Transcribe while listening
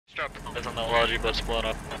drop guys on the logi, but split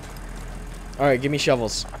up. Alright, give me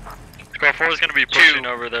shovels. Squad 4 is gonna be pushing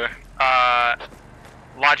over there.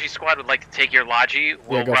 Logi squad would like to take your logi.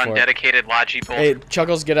 We'll run dedicated logi bull. Hey,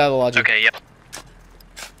 Chuckles, get out of the logi. Okay, yep.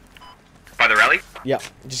 By the rally? Yeah,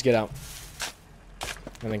 just get out.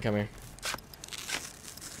 And then come here.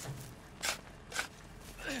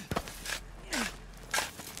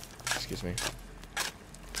 Excuse me.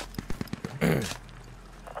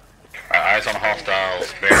 Eyes on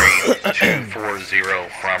hostiles, bearing 240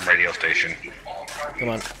 from radio station. Come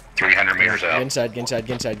on. 300 meters out. Get inside, get inside,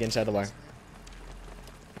 get inside, get inside the wire.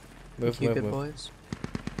 Move, move, move. Boys.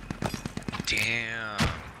 Damn.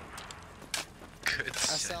 Good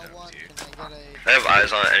setup, dude. I have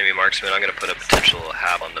eyes on enemy marksman. I'm gonna put a potential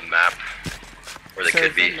hab on the map where they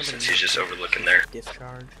could be, since he's just overlooking there.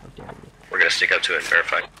 Discharge. We're gonna stick up to it and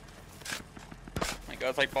verify. My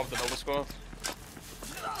guys like Bob the Nova Squad.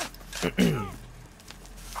 Alright,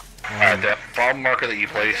 that fob marker that you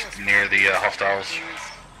placed near the hostiles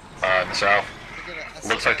in the south,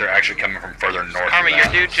 looks like they're actually coming from further north. Karma, your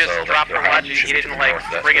dude just dropped the logi. He didn't like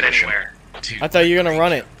bring it anywhere. I thought you were gonna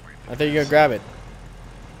run it. I thought you were gonna grab it.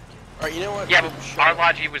 Alright, you know what? Yeah, but our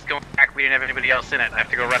logi was going back. We didn't have anybody else in it. I have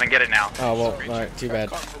to go run and get it now. Oh, well, alright, too bad.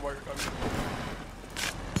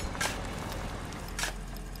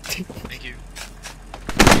 Thank you.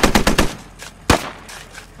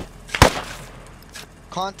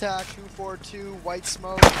 Contact 242, white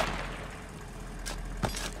smoke.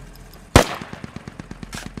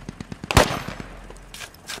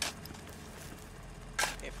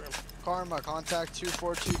 Karma, contact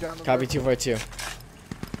 242 down the Copy road. 242.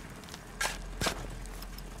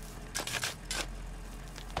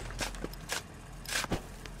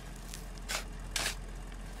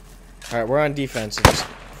 Alright, we're on defense, so just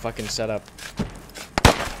fucking set up.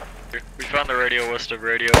 We found the radio west of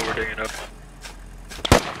radio, we're digging up.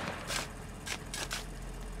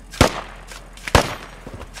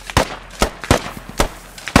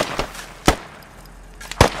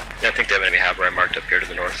 Yeah, I think they have enemy hab where I marked up here to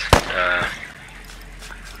the north.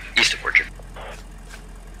 East of Orchard.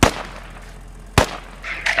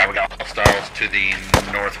 We got hostiles to the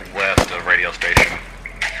northwest of radio station.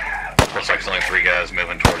 Looks like there's only 3 guys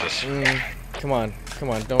moving towards us. Come on,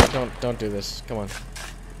 come on, don't do this. Come on.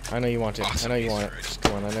 I know you want it. I know you want it. Just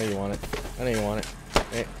come on, I know you want it. I know you want it.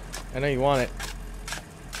 Hey, I know you want it.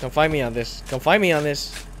 Don't fight me on this. Don't fight me on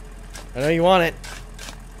this. I know you want it.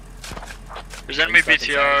 There's enemy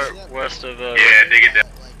BTR west of Yeah, dig it down.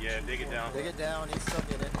 Yeah, dig it down. Dig it down, he's stuck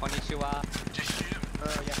in it. Konnichiwa. Just shoot him.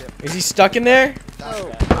 Yeah. Is he stuck in there?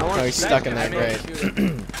 No. Oh, he's stuck in there, great. Okay,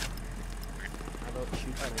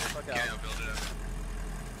 I'll build it up.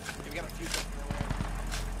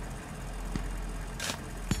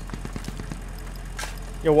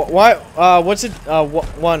 Yo, why, what's it,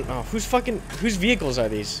 one, oh, whose vehicles are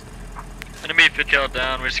these? enemy BTR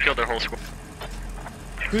down, we just killed their whole squad.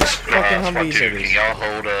 Whose fucking Humvees are Can these? y'all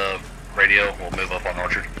hold radio? We'll move up on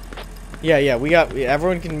Orchard. Yeah,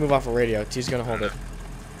 everyone can move off a radio. T's gonna hold it.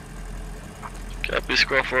 Copy,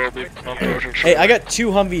 squad 4 will be on the Orchard. Hey, I got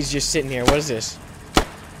 2 Humvees just sitting here. What is this?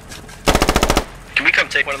 Can we come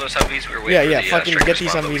take one of those Humvees? We were waiting Yeah, for the, fucking striker get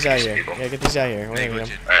these response, but we Humvees can out use here. people. Yeah, get these out here. We're gonna get 'em.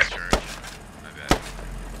 Negligent Alright. discharge. My bad.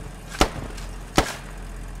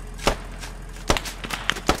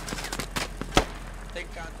 Take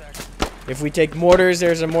contact. If we take mortars,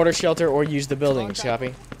 there's a mortar shelter, or use the buildings.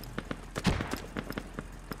 Copy?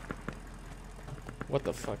 What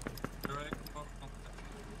the fuck?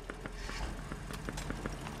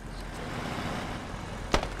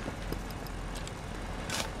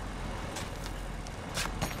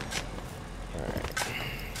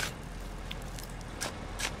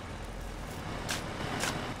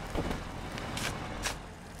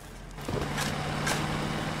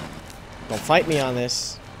 Don't fight me on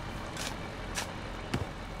this.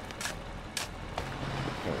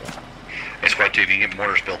 There we go. Hey, Squad 2, if you can get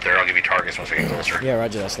mortars built there, I'll give you targets once I get closer. Yeah,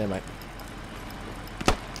 roger that. Stand by.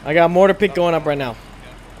 I got a mortar pick going up right now.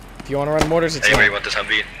 If you want to run mortars, it's Anybody on. want this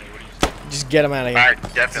Humvee? Just get them out of here. Alright,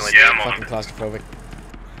 definitely. Yeah, I'm on. Fucking claustrophobic.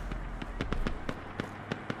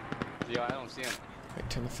 Yeah, I don't see him. Wait,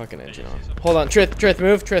 turn the fucking engine on. Hold on, Trith,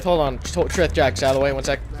 move. Trith, hold on. Just hold, Trith, Jack's out of the way. 1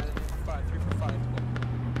 sec. 345.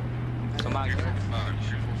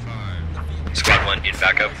 Squad 1, need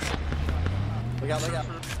backup. Look out, look out.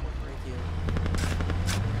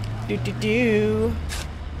 Thank you. Do.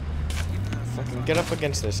 Fucking get up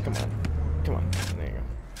against this. Come on. Come on. There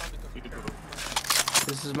you go.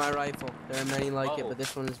 This is my rifle. There are many like it, but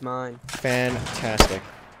this one is mine. Fantastic.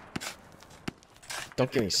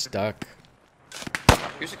 Don't get me stuck.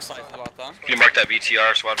 Who's excited about that? Can you mark that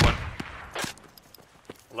BTR, Squad 1?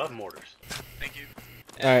 Love mortars. Thank you.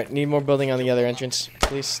 Alright, need more building on the other entrance,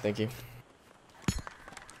 please. Thank you.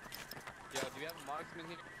 Yo, do you have a marksman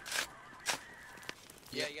here?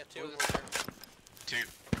 Yeah, you got two. Two. You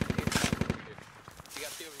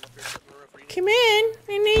got two of them up here sitting on the roof. What do you need? Come in.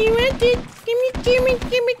 I know you want it.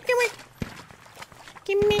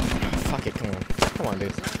 Give me. Fuck it, come on. Come on,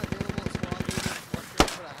 dude.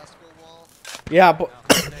 Yeah, but...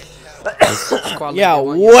 yeah,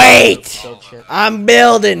 wait! I'm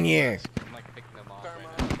building here.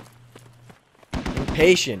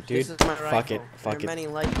 Impatient, dude. This is my Fuck rifle. it. Fuck There are it. many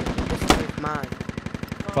like it, but this one is mine.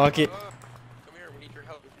 Fuck it. Come here, we need your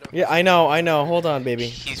help. If you don't- Yeah, I know. Hold on, baby.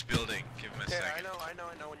 He's building. Give him a Okay, second. I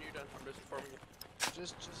know when you're done. I'm just informing you.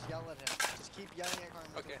 Just yell at him. Just keep yelling at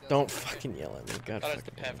Karmakut. Okay. Don't fucking yell at me. God That is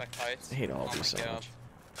the fucking perfect height. I hate all of you so much.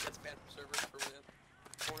 That's bad for servers for them.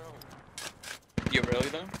 Oh no. You really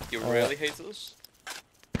though? You Oh, really yeah. hate this?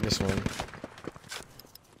 This one.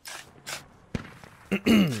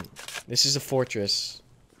 This is a fortress.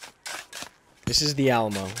 This is the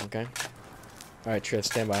Alamo, okay? Alright, Triff,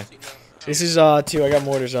 stand by. This is 2. I got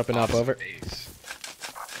mortars up and up, over.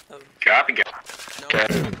 Copy. No, Okay.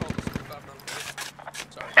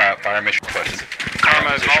 Fire mission question.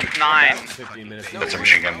 Karma, Golf 9. 15 minutes. That's a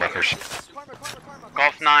machine gun wreckers.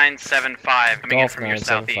 Golf 975. Coming in Golf from your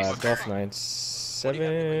 975. southeast. Golf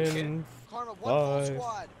 975. Karma, one full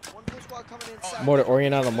squad. One full squad coming in south. Mortar,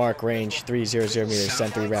 orient on the mark, range 300 meters,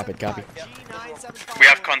 send 3 rapid, copy. We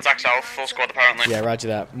have contact south, full squad apparently. Yeah, roger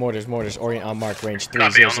that. Mortars, orient on mark, range Copy,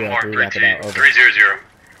 on the 300, mark, 3 rapid out, over. 300.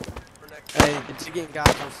 Hey, it's again, God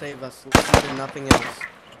will save us. Let's do nothing else.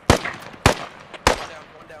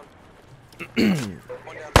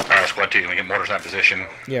 Alright, squad 2, we get mortars in that position.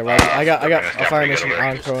 Yeah, roger. I got a fire definitely mission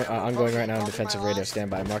get over. ongoing right now on defensive radio,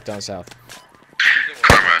 standby, marked on south.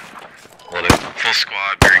 Karma. Hold it. Full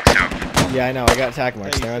squad, bearing south. Yeah, I know, I got attack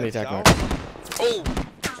marks, they're on the attack mark. Oh!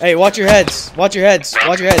 Hey, watch your heads! Watch your heads!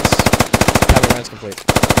 Watch your heads! Copy, rounds complete.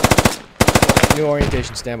 New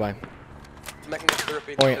orientation, standby.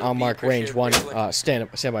 Orient on mark, range 1,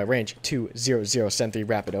 standby, range 200, send 3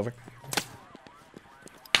 rapid, over.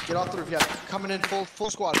 Get off the roof, yeah. Coming in full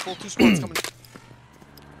squad. Full 2 squads coming in.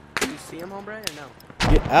 Do you see him, hombre, or no?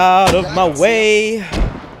 Get out of my way!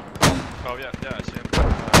 Oh yeah, I see him.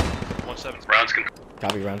 17. Rounds can.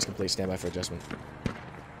 Copy, rounds complete, standby for adjustment.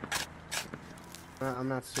 I'm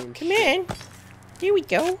not seeing Come in! Here we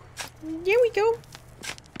go! Here we go!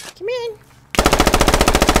 Come in!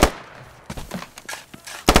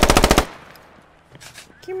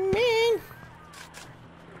 Come in!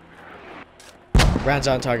 Rounds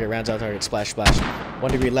on target, splash, splash.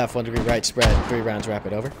 1 degree left, 1 degree right, spread, 3 rounds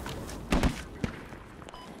rapid, over.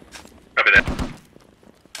 Copy that.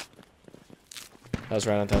 That was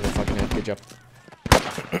right on top of the fucking head, good job.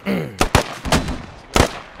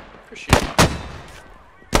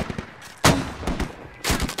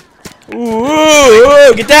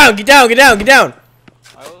 Ooh, get down, get down, get down, get down!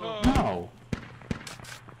 No.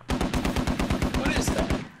 What is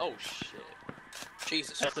that? Oh shit.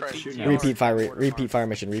 Jesus Christ. Repeat fire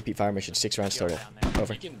mission, 6 rounds total.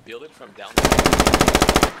 Over. You can build it from down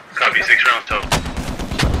Copy, 6 rounds total.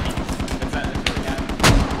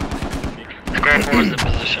 Squad 4 is in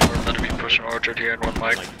position. We're going to be pushing Orchard here in 1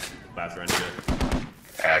 mic.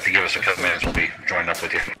 If you give us a couple minutes, we'll be joining up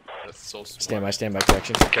with you. That's so smart. Standby,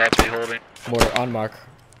 correction. Copy, holding. Mortar on mark,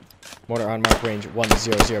 range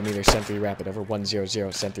 100 meters, send 3 rapid, over.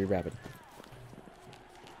 100, send 3 rapid.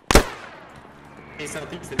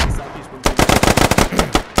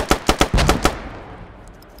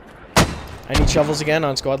 I need shovels again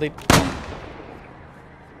on squad lead.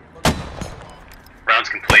 Rounds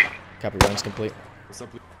complete. Copy, rounds complete.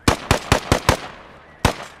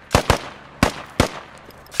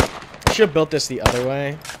 I should have built this the other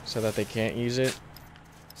way so that they can't use it.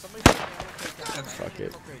 Fuck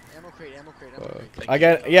it. Ammo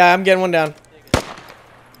crate. Yeah, I'm getting one down.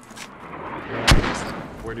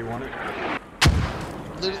 Where do you want it?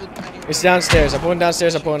 It's downstairs. I'm pulling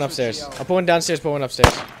downstairs. I'm pulling upstairs. I'm pulling downstairs. Pulling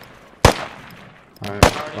upstairs. Alright,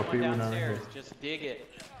 I'll put you in here. Just dig it.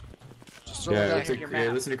 Yeah,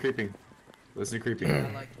 listen to creeping. Listen to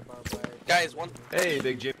creeping. Guys, one. Hey,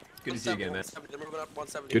 Big Jim. Good to see you again, man. They're moving up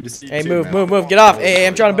 170. Good to see you Hey, too, move, man. move. Get off. Hey,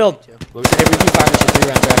 I'm trying to build. Look Hey, repeat fire mission. 3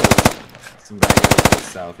 rounds rapid. some bad guys to the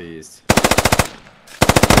southeast.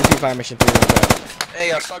 Repeat fire mission. 3 rounds rapid.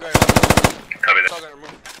 Hey, saw guy. Copy that. Saw guy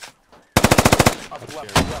removed. Up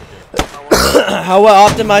left. How well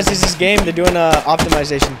optimized is this game? They're doing a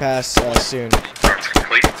optimization pass soon. Rounds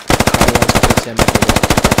complete. Stand by for that.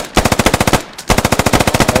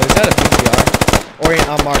 Oh, is that a BTR? Orient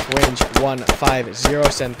on mark, range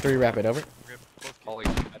 150, send 3 rapid, over. Holy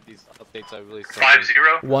crap, these updates are really so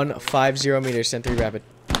 5-0. 150 meters. Send 3 rapid.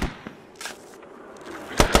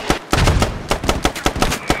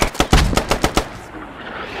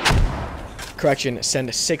 Correction.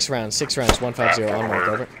 Send 6 rounds. 6 rounds. 150 on mark.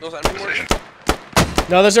 Over. Those enemy mortars?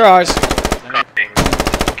 No, those are ours.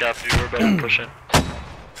 Copy, we're about to push in.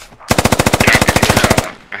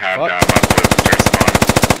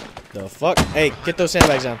 The fuck? Hey, get those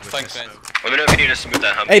sandbags down. Thanks, man. Let me know if you need us to move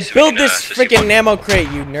that Humvee. Hey, so we build can, this assist you. freaking ammo crate,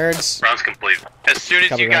 you nerds. Rounds complete. As soon as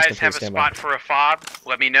Copy, you rounds guys have a complete, stand by. spot for a fob,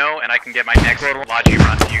 let me know, and I can get my next Logi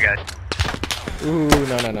run to you guys. Ooh,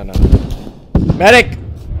 no. Medic!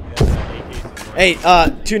 Hey,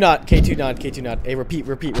 2 knot, K2 knot, K2 knot. Hey, repeat.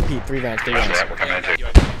 3 rounds, 3 rounds. Alright, we're coming in too.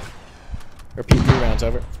 Repeat 3 rounds,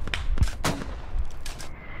 over.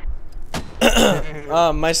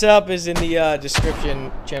 My setup is in the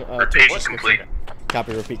description. Repeat complete.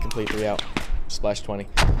 Copy, repeat, complete, 3 out. Splash 20.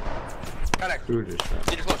 Connect. Who just shot?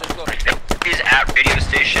 Just close. He's at radio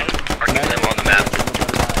station, marking them on the map.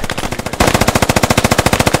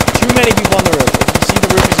 Too many people on the roof. If you see the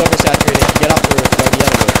roof is oversaturated, get off the roof, go to the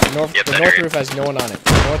other roof. Yep, The that north area. roof has no one on it.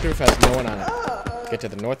 The north roof has no one on it. Get to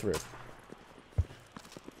the north roof.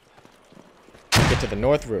 Get to the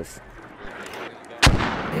north roof.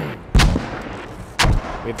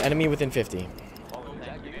 We have enemy within 50.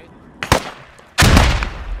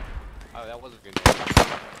 Oh, that was a good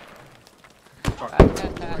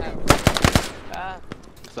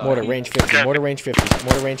Mortar range 50. Mortar range 50.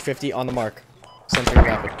 Mortar range 50 on the mark. Send 3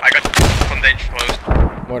 rapid. I got some danger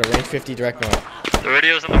closed. Mortar range 50 direct north. The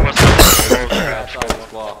radio's on the west side.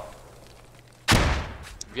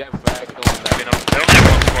 If you have back, go on They that. only have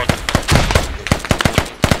 1 squad.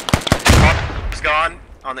 It's gone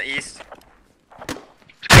on the east.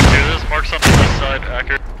 Just go through this. Marks on the west side,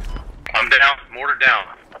 accurate. I'm down. Mortar down.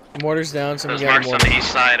 Mortar's down. Someone Those got a marks on mortar. the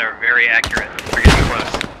east side are very accurate. We're getting close.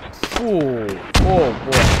 Ooh. Oh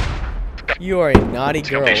boy. You are a naughty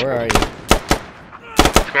girl. Where are you?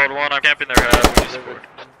 Squad 1, I'm camping their head.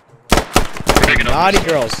 Naughty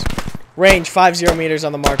girls. Range 50 meters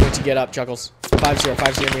on the mark once you get up, Chuckles. 50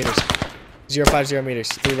 meters. 050 meters.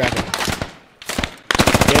 3 rapid.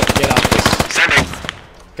 Get off this. Sending.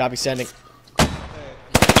 Copy sending.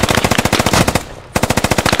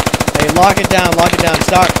 Hey, lock it down.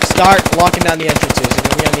 Start locking down the entrances. You're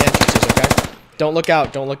gonna be on the entrances, okay? Don't look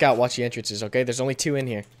out. Watch the entrances, okay? There's only 2 in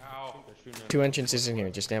here. 2 entrances in here.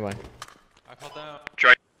 Just stand by.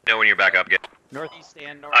 Try to know when you're back up again. Northeast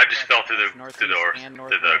and north. I just fell through the doors, to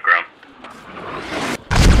the ground.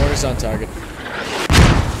 Mortar's on target.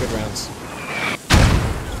 Good rounds.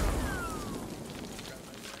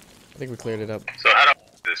 I think we cleared it up. So how do I do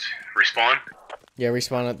this? Respawn? Yeah,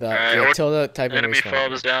 respawn at that. Alright, Yeah, we're- tilde, type in Enemy respawn.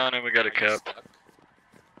 fob is down and we got a cap.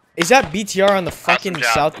 Is that BTR on the fucking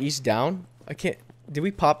job. southeast down? I can't. Did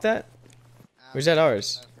we pop that? Or is that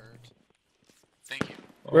ours? Thank you.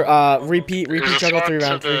 We're repeat There's a chuckle squad 3 to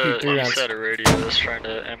rounds. the Repeat 3 rounds. east side of radio that's trying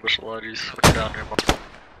to ambush the lodges. We're down here.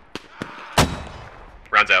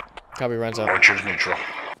 Rounds out. Copy runs out. Orchard's neutral.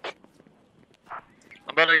 I'm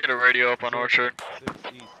about to get a radio up on Orchard.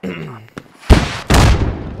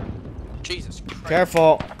 Jesus Christ.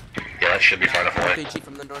 Careful. Yeah, that should be far enough away. RPG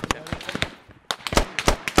from the north.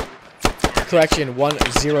 Correction.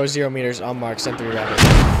 100 meters on mark. Send 3 rapid.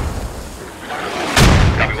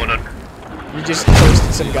 Copy 100. You just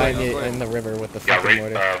toasted some guy in the river with the Yeah, fucking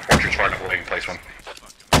mortar. Orchard's far enough away. You can place one.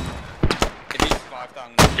 It needs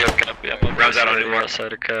 5,000. Yep, copy. I'm Rounds out on the the north. west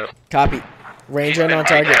side of cap. Copy. Range on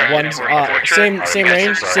target. One's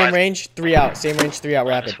same range. 3 out. Same range. 3 out.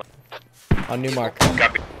 Rapid. On new mark.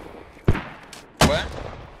 Copy. What?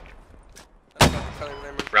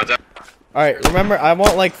 Rounds out. All right. Remember, I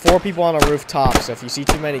want like 4 people on a rooftop. So if you see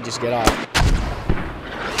too many, just get off.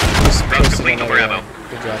 Just Rounds push complete. them Over on ammo.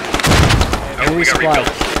 Good job. Oh, we got Resupply.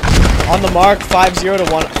 refills. On the mark, 50 to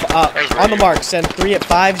 1. On the mark, send 3 at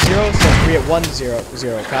 50. Send 3 at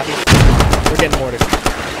 100. Copy. We're getting mortars.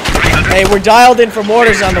 300. Hey, we're dialed in for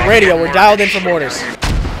mortars on the radio. We're dialed in for mortars.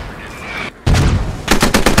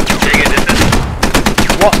 Taking a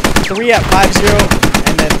distance. What? 3 at 50,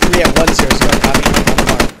 and then 3 at 100. Copy. On the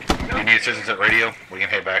mark. You need assistance at radio? We can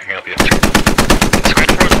head back and help you.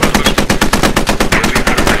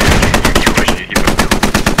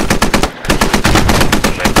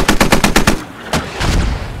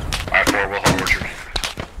 Alright, 4, we'll hold Orchard.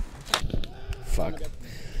 Fuck.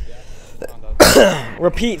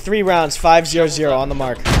 Repeat 3 rounds. 500 on the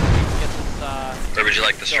mark. Where would you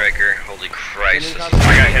like the striker? Holy Christ. I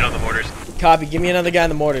got hit on the mortars. Copy. Give me another guy in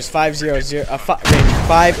the mortars. 500.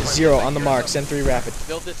 Range 50 on the mark. Send 3 rapid.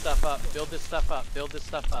 Build this stuff up. Build this stuff up.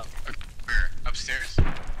 Where? Upstairs?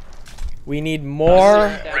 We need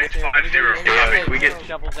more. We get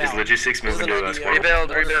is logistics moving to us.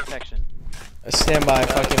 Rebuild. Stand by.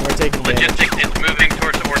 Fucking, we're taking damage. Logistics is moving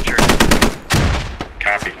towards the orchard.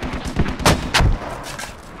 Copy.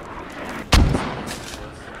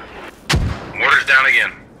 Mortar's down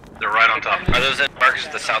again. They're right on top. Are those markers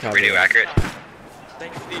to the south radio accurate?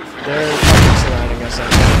 They're fucking surrounding us.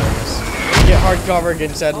 Get hard cover.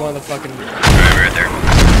 Get inside one of the fucking. Right there.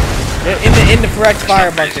 Get in the correct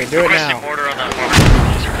fire bunker. Do it now. Mortar on that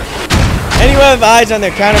Anyone with eyes on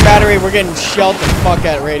their counter battery, we're getting shelled the fuck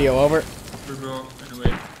at radio. Over.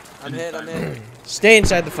 I'm hit. Stay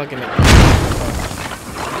inside the fucking.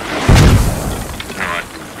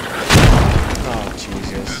 Oh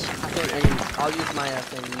Jesus. I'll use my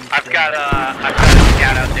thing. I've got a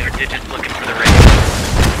scout out there. Digits looking for the radio.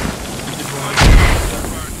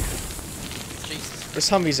 This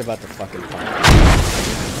Humvee's about to fucking fire.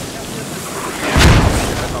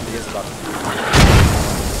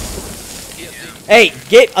 Hey,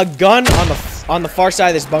 get a gun on the far side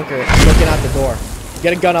of this bunker, looking out the door.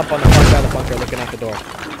 Get a gun up on the far side of the bunker, looking out the door.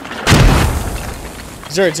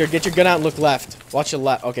 Zerd, get your gun out and look left. Watch your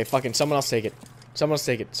left. Okay, fucking someone else take it. Someone else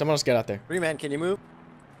take it. Someone else get out there. Free man, can you move?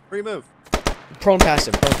 Free move. Prone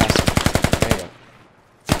passive. There you go.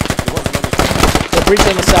 So breach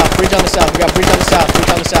on the south. We got breach on the south. We got breach on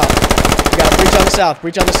the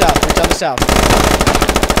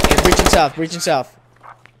south. Breaching south.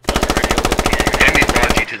 Enemy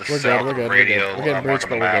Logi to the We're south. good. Radio. We're getting breached,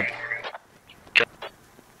 but we're good.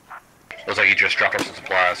 Looks like he just dropped off some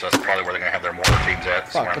supplies, so that's probably where they're gonna have their mortar teams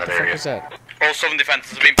at, somewhere Fuck, in what that the fuck area. was that? All 7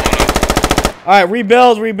 defenses have been blown up. Alright,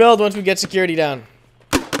 rebuild once we get security down.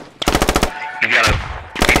 You got a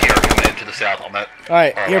BTR coming into the south on that.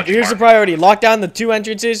 Alright, here's the priority. Lock down the 2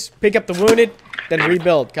 entrances, pick up the wounded, then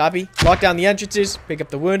rebuild. Copy? Lock down the entrances, pick up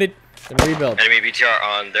the wounded, then rebuild. Enemy BTR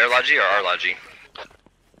on their Logi or our Logi?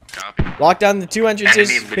 Copy. Lock down the 2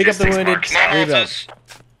 entrances, pick up the wounded, rebuild.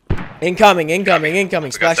 Incoming.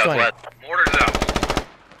 Splash 20. Mortar's out.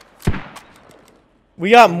 We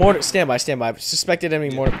got mortar. Stand by. Suspected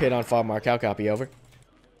enemy mortar pit on fob mark. How copy? Over.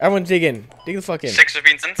 Everyone dig in. Dig the fuck in. 6 have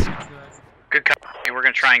been sent. Good copy. We're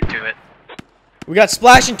gonna try and do it. We got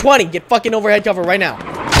splash and 20. Get fucking overhead cover right now.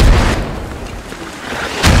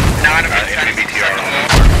 Enemy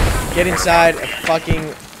BTR. Get inside a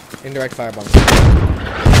fucking indirect fire bunker.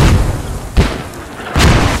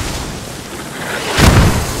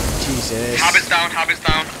 Jesus. Hob is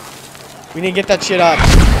down. We need to get that shit up.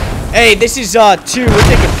 Hey, this is 2. We're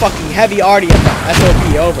taking fucking heavy arty at the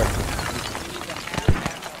FOB. Over.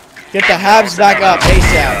 Get the Habs back up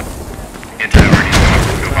ASAP.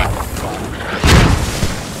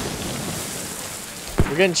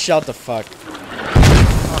 We're getting shelled the fuck.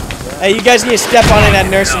 Hey, you guys need to step on in that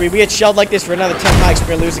nursery. We get shelled like this for another 10 mics. We're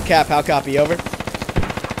gonna lose a cap. How copy? Over.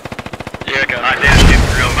 Yeah, got it.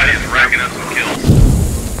 Everybody's racking up some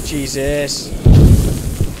kills. Jesus.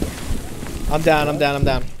 I'm down. I'm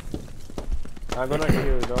gonna kill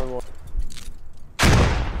you, don't worry.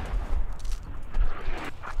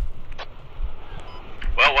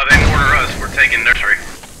 Well, while they mortar us, we're taking nursery.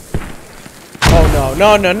 Oh no. No,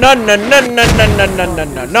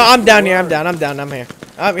 I'm down here. I'm here.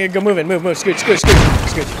 I'm here. Go move. Scoot. Okay,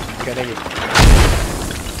 thank you.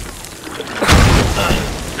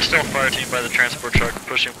 There's still a fire team by the transport truck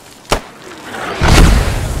pushing.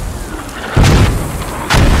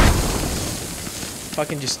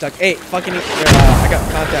 Fucking just stuck. Hey, fucking. I got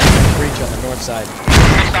contact with the breach on the north side.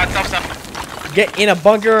 Stop. Get in a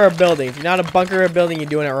bunker or a building. If you're not a bunker or a building, you're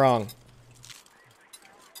doing it wrong.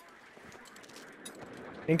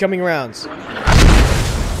 Incoming rounds.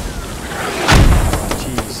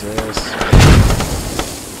 Jesus.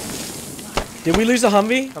 Did we lose the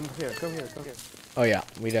Humvee? Come here. Oh yeah,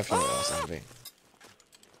 we definitely lost the Humvee.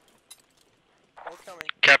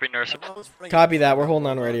 Copy, nurse. Copy that. We're holding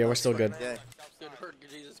on radio. We're still good. Yeah.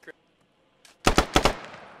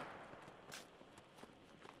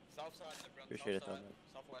 Appreciate it, though, man.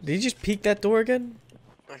 Did you just peek that door again?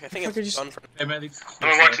 I think it's done for. Hey, medics.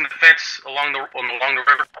 Someone watching the fence along the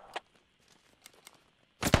river.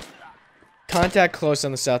 Contact close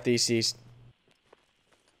on the southeast. They're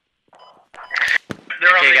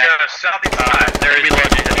on the southeast side. There is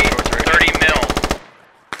 30 mil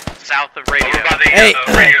south of radio. Over by the, Hey,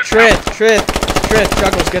 radio Trith,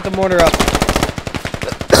 Chuckles, get the mortar up.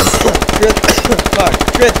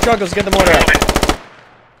 Trith, Chuckles, get the mortar up.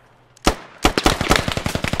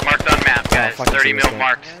 Marked on map, guys. fucking 30 mil serious, man.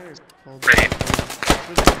 marked. Ready.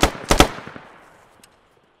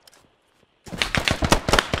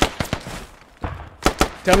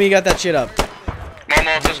 Tell me you got that shit up.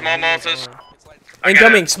 Small mortars.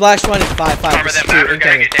 Incoming, splash 20. 5. This is 2,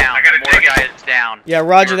 incoming. Mortar guy is down. Yeah,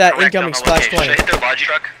 roger You're that. correct Incoming, on the splash location. 20. Should I hit their logi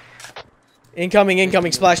truck?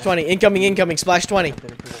 Incoming, splash 20. Incoming, splash 20.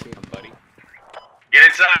 Get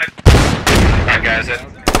inside. Alright guys, there's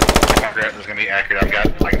gonna be accurate. I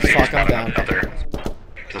can see Fuck, I'm down. out there.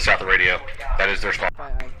 To the south of the radio. That is their spot.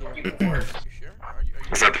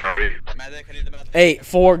 Is that the radio? Hey,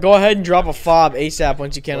 4, go ahead and drop a fob ASAP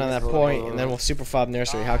once you can on that point, and then we'll super fob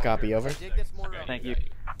nursery. How copy, over? Thank you.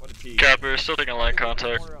 Cap, we're still taking line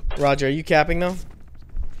contact. Roger, are you capping though?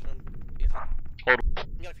 Hold.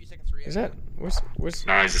 Is that, where's?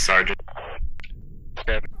 No, he's a sergeant.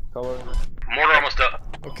 Cap. Mortar almost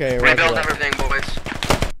up. Okay, roger Rebuild that. everything, boys.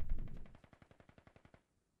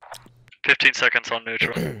 15 seconds on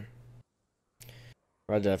neutral.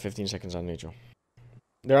 Roger that, 15 seconds on neutral.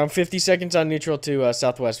 They're on 50 seconds on neutral to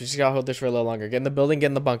southwest. We just gotta hold this for a little longer. Get in the building, get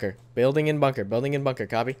in the bunker. Building in bunker,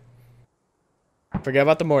 copy. Forget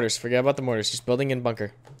about the mortars, just building in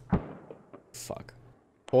bunker. Fuck.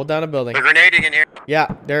 Hold down a building. They're grenading in here.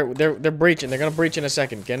 Yeah, they're breaching. They're gonna breach in a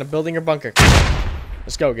second. Get in a building or bunker.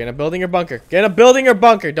 Let's go, get in a building or bunker. Get in a building or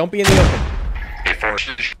bunker, don't be in the open. Before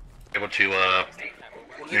able to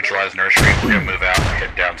neutralize nursery, we're gonna move out and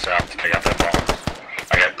head down south to take out that bomb.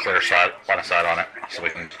 I got clear line of sight on it, so we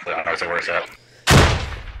can know where it's at.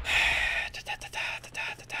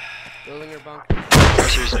 Building your bunker.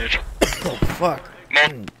 Nursery's neutral. Oh, fuck.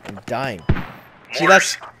 I'm dying. See,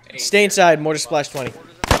 that's... Stay inside, mortar splash 20.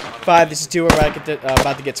 5, this is 2, we're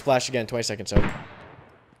about to get splashed again, 20 seconds, over.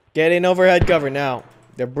 Get in overhead cover now.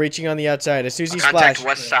 They're breaching on the outside. As soon as you splash...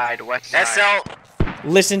 West side. SL.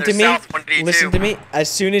 Listen to me. 182. Listen to me. As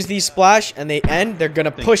soon as these splash and they end, they're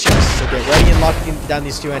gonna push us. So get ready and lock down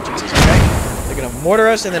these 2 entrances, okay? They're gonna mortar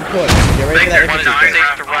us and then push. So get ready for that infantry push.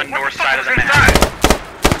 Safe to run north side of the map.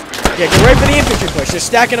 Yeah, get ready for the infantry push. They're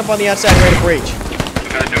stacking up on the outside, ready to breach.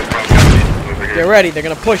 Get ready. They're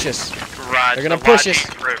gonna push us. They're gonna push us.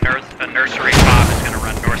 The nursery fob is gonna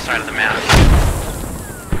run north side of the map.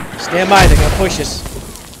 Stand by. They're gonna push us.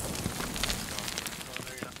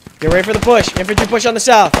 Get ready for the push. Infantry push on the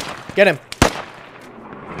south. Get him.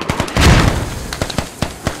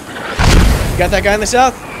 You got that guy in the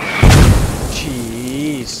south?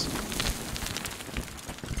 Jeez.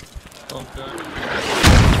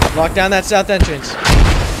 Lock down that south entrance.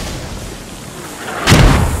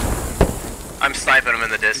 I'm sniping them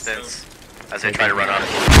in the distance as they try to run up.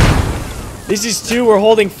 This is 2. We're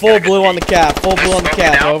holding full blue on the cap. Full blue on the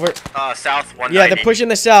cap. Over. South 190. Yeah, they're pushing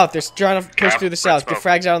the south. They're trying to push through the south. Get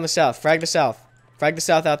frags out on the south. Frag the south. Frag the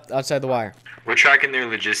south outside the wire. We're tracking their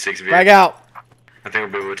logistics vehicle. Frag out. I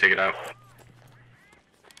think we'll be able to take it out.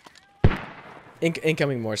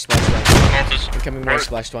 Incoming more splash 20. Incoming more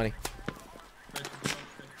splash 20. This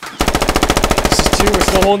is 2. We're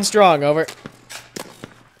still holding strong. Over.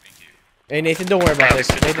 Hey Nathan, don't worry about this.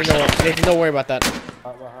 Nathan, don't worry about that.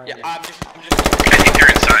 Yeah, I'm just I think you're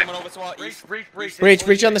inside.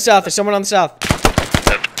 Breach on the south. There's someone on the south.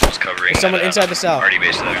 That was covering. There's someone inside the south. Party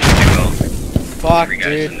base that actually well. Fuck, 3 guys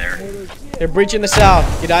dude. in there. They're breaching the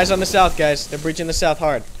south. Get eyes on the south, guys. They're breaching the south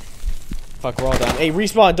hard. Fuck, we're all down. Hey,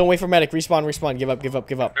 respawn. Don't wait for medic. Respawn. Give up.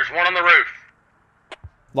 There's one on the roof.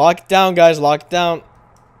 Lock it down, guys. Lock it down.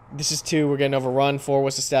 This is 2. We're getting overrun. 4.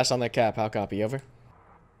 What's the stats on that cap? How copy? Over.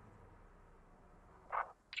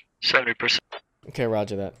 70%. Okay,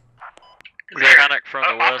 roger that. Contact from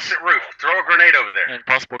the west. Opposite roof. Throw a grenade over there. And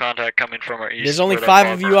possible contact coming from our east. There's only where 5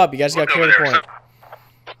 that of you up. You guys gotta Look clear over the there.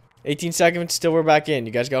 point. 18 seconds. Still, we're back in.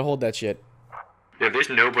 You guys gotta hold that shit. Yeah, there's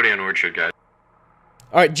nobody on Orchard, guys.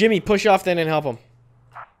 All right, Jimmy, push off then and help them.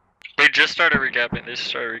 They just started recapping.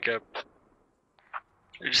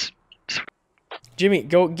 Jimmy,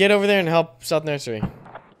 go get over there and help South Nursery.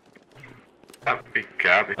 Copy.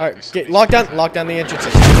 All right, lock down the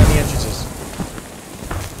entrances. Lock down the entrances.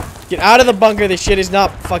 Get out of the bunker. This shit is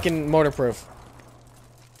not fucking mortar proof.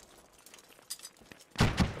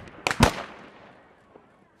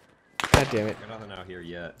 God damn it. Nothing out here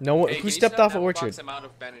yet. No one. Who stepped off at Orchard?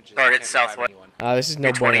 Target southwest. This is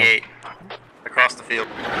no bueno. 28. Across the field.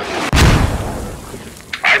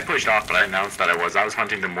 I pushed off, but I announced that I was. I was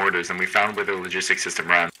hunting the mortars, and we found where the logistics system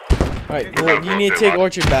ran. Alright, well, you need to take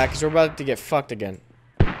Orchard back, because we're about to get fucked again.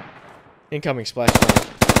 Incoming splash.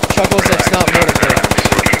 Chuckles, that's not mortar proof.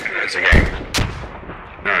 It's a game.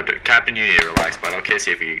 No, Captain, you need to relax, but I'll kiss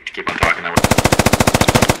you if you keep on talking that way.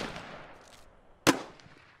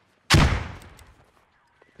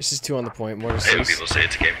 This is 2 on the point. Mortar I hate 6. people say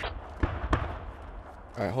it's a game.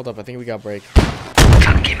 Alright, hold up. I think we got break. It's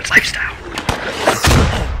not a game, it's lifestyle.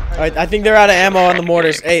 Alright, I think they're out of ammo on the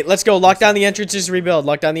mortars. Hey, let's go. Lock down the entrances, rebuild.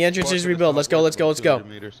 Lock down the entrances, rebuild. Let's go.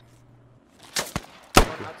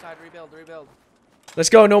 Rebuild. Let's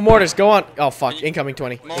go. No mortars. Go on. Oh fuck. Incoming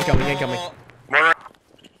 20. Incoming. Mortars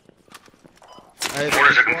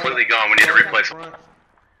are completely gone. We need to replace them.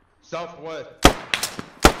 Southwest.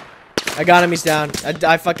 I got him. He's down.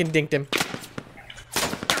 I fucking dinked him.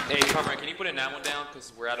 Hey, Carmine, can you put a nat one down?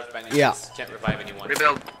 Because we're out of bandages. Yeah. Can't revive anyone.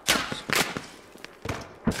 Rebuild.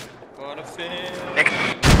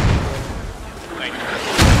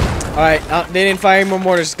 Alright, they didn't fire any more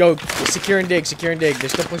mortars. Go. Secure and dig. They're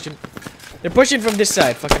still pushing. They're pushing from this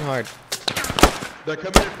side. Fucking hard. They're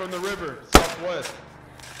coming in from the river, southwest.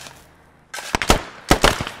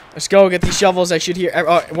 Let's go. Get these shovels. I should hear.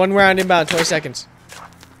 One round inbound. 20 seconds.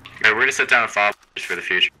 Yeah, we're gonna set down a fob for the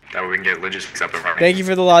future. That way we can get logistics up and running. Thank you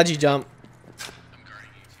for the logi jump.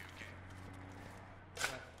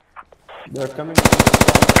 They're coming.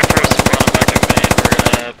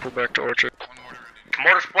 Pull back to Orchard.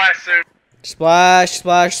 Mortar splash soon. Splash.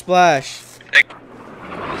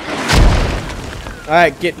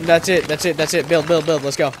 Alright, that's it. Build.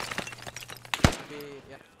 Let's go.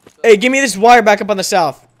 Hey, give me this wire back up on the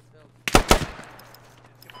south.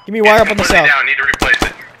 Give me wire up on the south. Down. Need to replace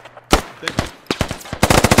it.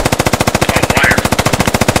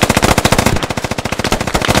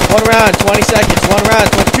 One round, 20 seconds. One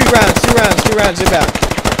round, 2 rounds. 2 rounds inbound.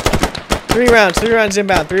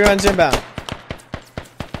 3 rounds inbound.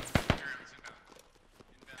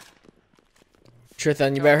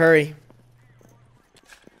 Trithan, you better hurry.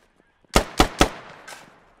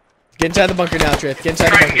 Get inside the bunker now, Trith. Get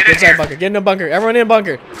inside the bunker. Get in the bunker. Everyone in the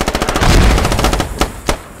bunker.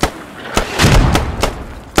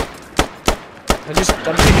 I'm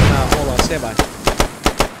taking them out. Hold on, stand by.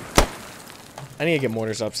 I need to get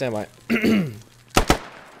mortars up. Stand by.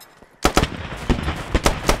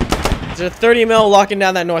 There's a 30 mil locking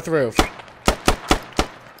down that north roof.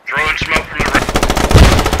 Throwing smoke from the roof.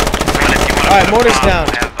 Alright, mortars down.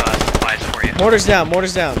 I have supplies for you. Mortars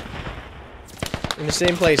down. In the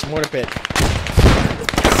same place, mortar pit.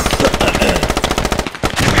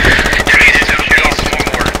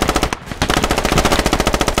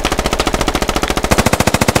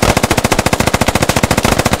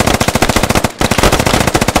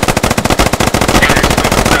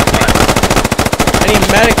 I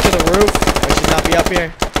need medic to the roof. I should not be up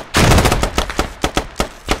here.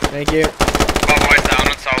 Thank you. All boys down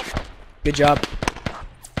and south. Good job.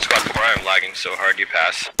 Squad 4, I'm lagging so hard you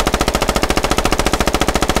pass.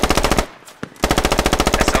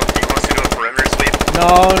 SL, you want us to do a perimeter sweep?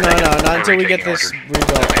 No, not until we get this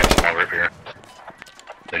rebuilt.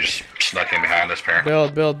 They just snuck in behind us,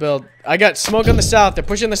 apparently. Build. I got smoke on the south. They're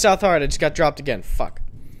pushing the south hard. I just got dropped again. Fuck.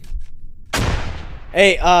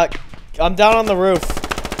 Hey, I'm down on the roof.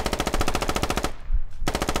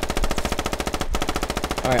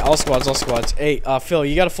 Alright, all squads. Hey, Phil,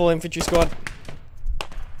 you got a full infantry squad?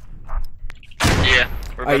 Yeah.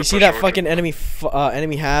 Alright, you see that fucking enemy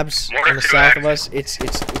habs on the south of us? It's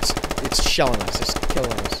shelling us. It's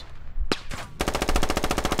killing us.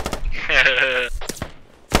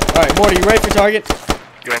 Alright, Mortar, you ready for target?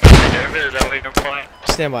 You want me to take care of it? Is that what you're playing?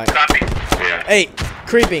 Stand by. Copy. Yeah. Hey,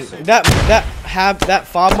 creeping. That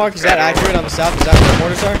fob mark, is that accurate on the south? Is that where the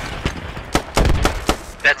mortars are?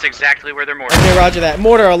 That's exactly where they're mortar. Okay, roger that.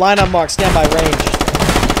 Mortar, a line on mark. Stand by.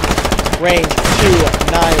 Range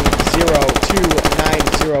 290.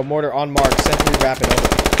 Mortar on mark. Sentry rapid over.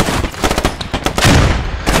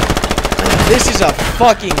 This is a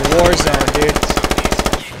fucking war zone, dude.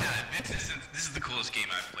 This is the coolest game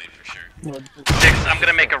I've played for sure. 6, I'm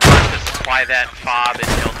gonna make a run to supply that fob in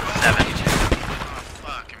Delta 7. Oh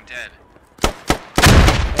fuck, I'm dead.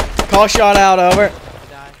 Call shot out, over.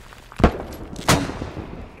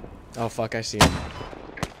 Oh fuck, I see him.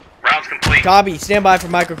 Rounds complete. Copy, stand by for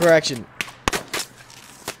micro correction.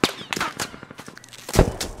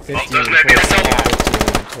 15, 14,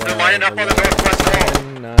 15, 12, 11,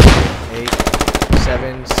 10, 9, 8,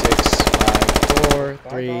 7, 6, 5, 4,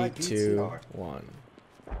 3, 2, 1.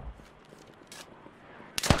 Yeah,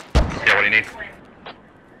 what do you need?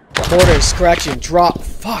 Mortars, correction, drop,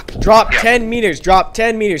 fuck, drop 10 meters,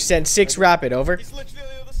 send 6 rapid, over.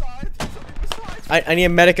 I need a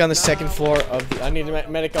medic on the second floor of the, I need a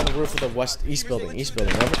medic on the roof of the east building,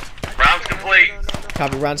 over. Rounds complete.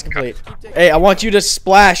 Copy, rounds complete. Hey, I want you to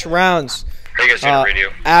splash rounds. How you guys doing radio?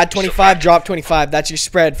 Add 25, drop 25, that's your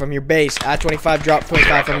spread from your base. Add 25, drop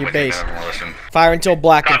 25 from your base. Fire until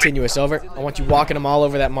black, continuous, over. I want you walking them all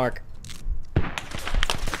over that mark.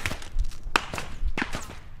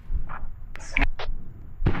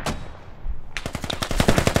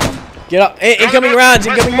 Get up. Hey, incoming rounds.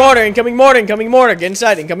 Incoming mortar. Get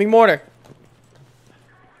inside. Incoming mortar.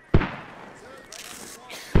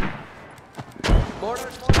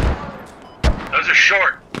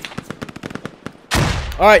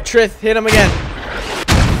 Alright, Trith, hit him again.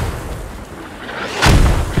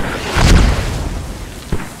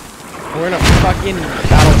 We're in a fucking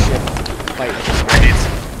battleship fight.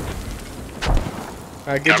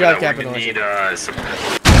 Alright, good job, Captain Orchard. We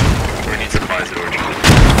need supplies at Orchard.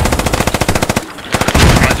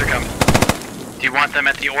 Supplies are coming. Do you want them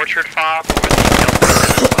at the Orchard fob or the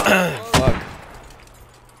fob? Fuck.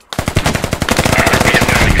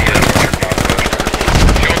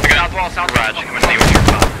 South Raj, coming to the Orchard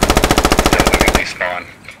fob. They spawn.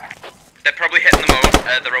 They're probably hitting the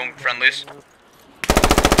mode, their own friendlies.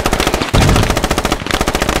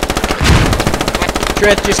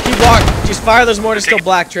 Trith, just keep walking. Just fire those mortars still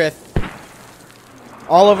black, Trith.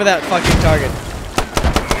 All over that fucking target.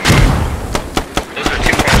 Those are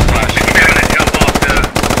 2 cars flashing. I'm gonna jump off the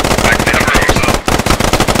back to the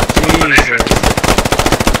Jesus.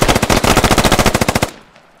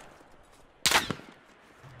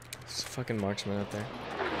 There's a fucking marksman out there.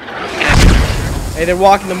 Hey, they're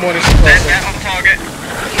walking the mortars closer. Dead on target.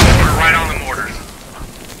 Mortar right on the mortars.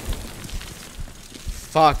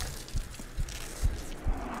 Fuck.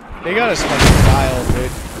 They got us fucking dialed,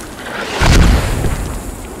 dude.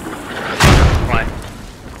 What?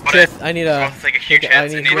 Trith, I need a. Take a huge hit. I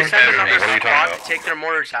need What are you talking about? To take their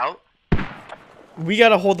mortars out? We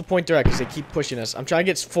gotta hold the point direct because they keep pushing us. I'm trying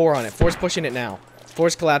to get 4 on it. 4's pushing it now.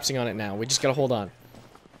 4's collapsing on it now. We just gotta hold on.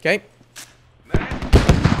 Okay?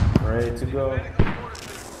 Ready to go.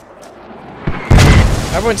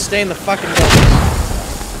 Everyone stay in the fucking bunkers.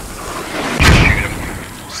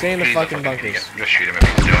 Stay in the fucking bunkers. Just shoot him if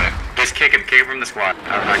he's doing it. Just kick him from the squad.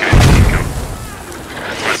 I'm not gonna kill him.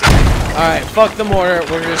 Alright, fuck the mortar.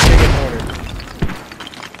 We're just gonna get mortared.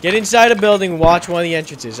 Get inside a building, watch one of the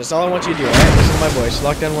entrances. That's all I want you to do, alright? Listen to my voice.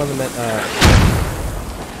 Lock down one of the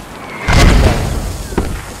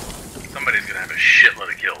Somebody's gonna have a shitload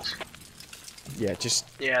of kills. yeah, just...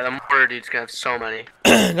 Yeah, the mortar dude's gonna have so many.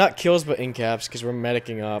 not kills, but in caps, because we're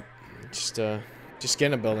medicing up. Just get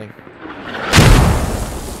in a building.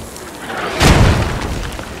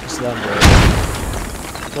 Just let them do it.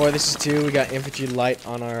 Boy, this is 2. We got infantry light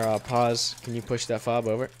on our pause. Can you push that fob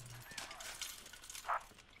over?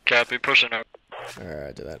 Copy, pushing out.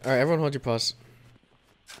 Alright, do that. Alright, everyone hold your pause.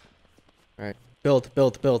 Alright. Build.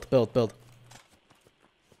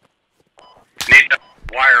 Need a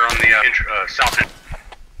wire on the south end.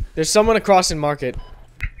 There's someone across in market.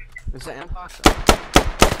 Is that box?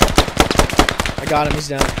 I got him, he's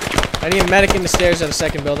down. I need a medic in the stairs of the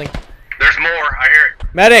second building. There's more, I hear it.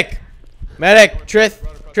 Medic! Medic! Trith!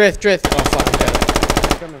 Oh fuck, I'm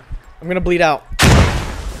dead. I'm gonna bleed out.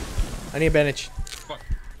 I need a bandage.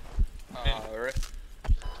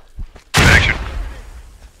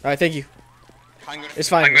 Alright, thank you. It's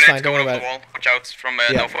fine, don't worry about it. Watch out from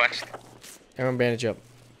northwest. Everyone bandage up.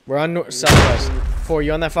 We're on southwest. 4,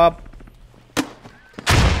 you on that fob?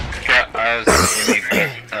 Yeah, I was in the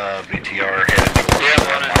BTR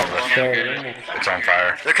headed. It's on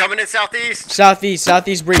fire. They're coming in southeast.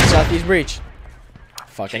 Southeast breach.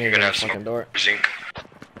 Fuck, I need to get the fucking door.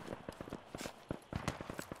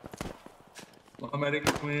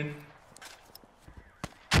 Medic win.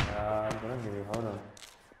 I'm gonna hear you, hold on.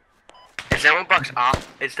 Is the ammo box up?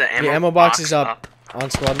 Is the ammo box is up. On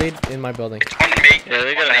squad lead in my building. On me. Yeah,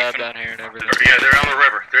 they got a hab down here and everything. Yeah, they're on the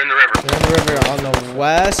river. They're in the river. They're in the river on the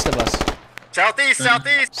west of us. Southeast.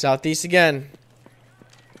 Southeast again.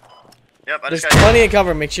 Yep, There's plenty of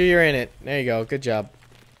cover. Make sure you're in it. There you go. Good job.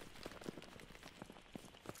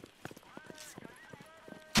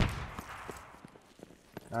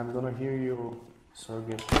 I'm gonna hear you,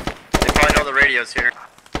 Sergey. They probably know the radio's here.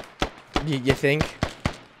 You think?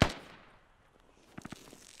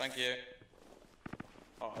 Thank you.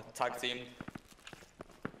 Oh, tag team.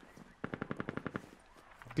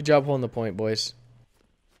 Good job holding the point, boys.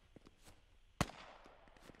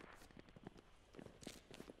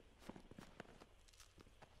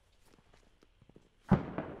 Good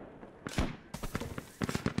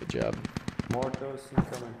job. Mortars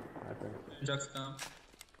incoming, I think. Just down.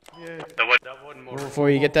 Yeah. That wasn't mortar.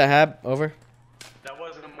 Before you get that hab, over. That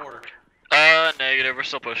wasn't a mortar. Negative. We're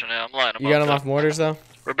still pushing it. I'm lining them You got them off mortars, though?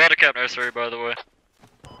 We're about to cap nursery, by the way.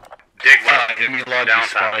 Dig down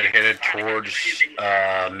side headed towards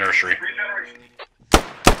nursery.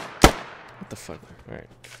 What the fuck? Alright.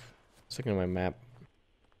 Just looking at my map.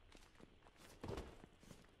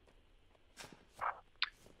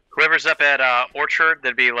 Whoever's up at Orchard,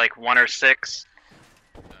 that'd be like 1 or 6.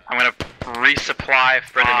 I'm gonna resupply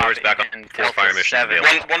Brendan Norris back on and 4 fire mission.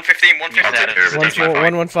 115, 115,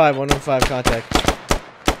 115 contact.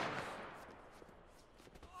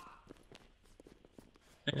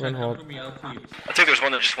 I think there's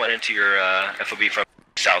one that just went into your FOB from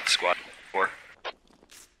south squad. 4.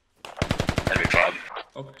 Enemy fob.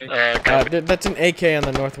 Okay. That's an AK on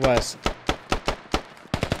the northwest.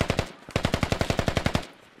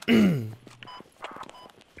 Fragging.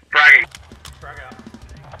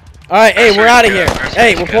 Alright, hey, we're out of here.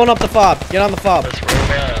 Hey, we're pulling up the fob. Get on the fob.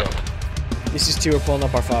 This is 2, we're pulling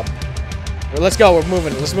up our fob. Let's go, we're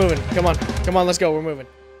moving, let's move it. Come on, let's go, we're moving.